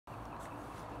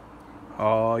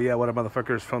Oh yeah, what a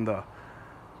motherfuckers from the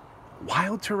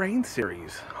Wild Terrain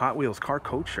series, Hot Wheels car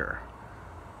culture.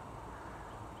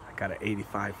 I got an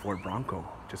 85 Ford Bronco.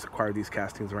 Just acquired these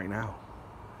castings right now.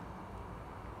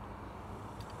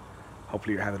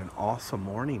 Hopefully you're having an awesome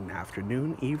morning,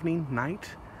 afternoon, evening, night,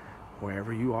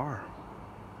 wherever you are.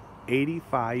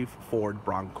 85 Ford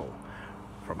Bronco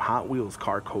from Hot Wheels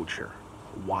car culture,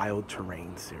 Wild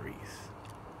Terrain series.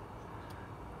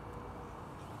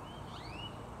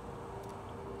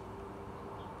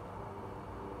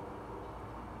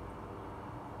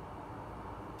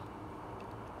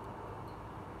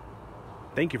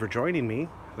 Thank you for joining me.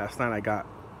 Last night I got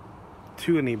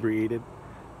too inebriated.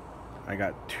 I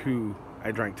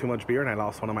drank too much beer and I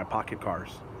lost one of my pocket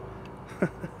cars.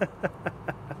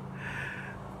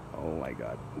 Oh my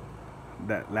God.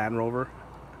 That Land Rover,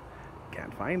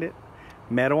 can't find it.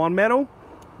 Metal on metal,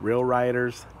 real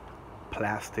riders,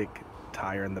 plastic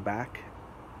tire in the back.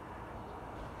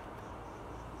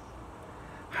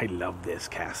 I love this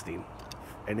casting.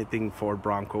 Anything Ford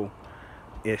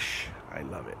Bronco-ish, I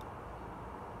love it.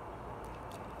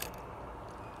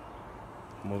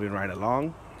 Moving right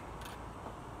along.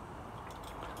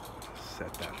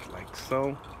 Set that like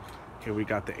so. Here we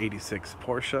got the 86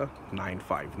 Porsche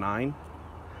 959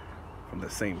 from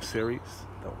the same series,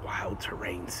 the Wild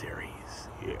Terrain series.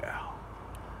 Yeah.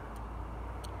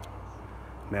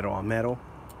 Metal on metal,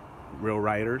 real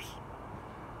riders.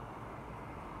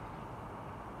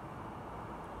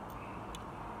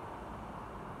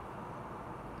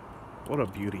 What a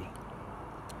beauty.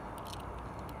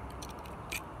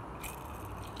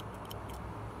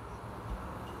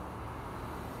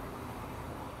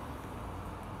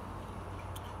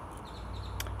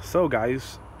 So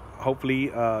guys,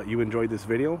 hopefully you enjoyed this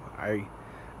video.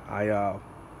 I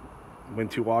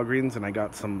went to Walgreens and I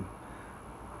got some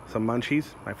munchies.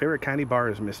 My favorite candy bar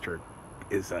is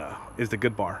the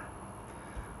Good Bar.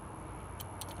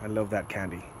 I love that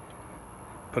candy.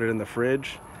 Put it in the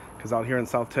fridge, because out here in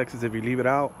South Texas, if you leave it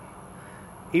out,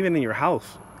 even in your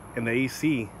house, in the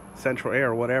AC, central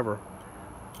air, whatever,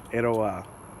 it'll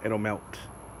melt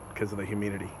because of the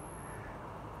humidity.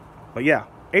 But yeah,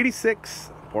 86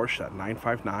 Porsche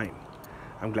 959.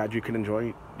 I'm glad you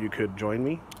could join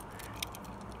me.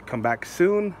 Come back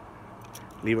soon.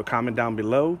 Leave a comment down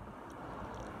below.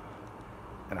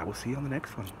 And I will see you on the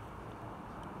next one.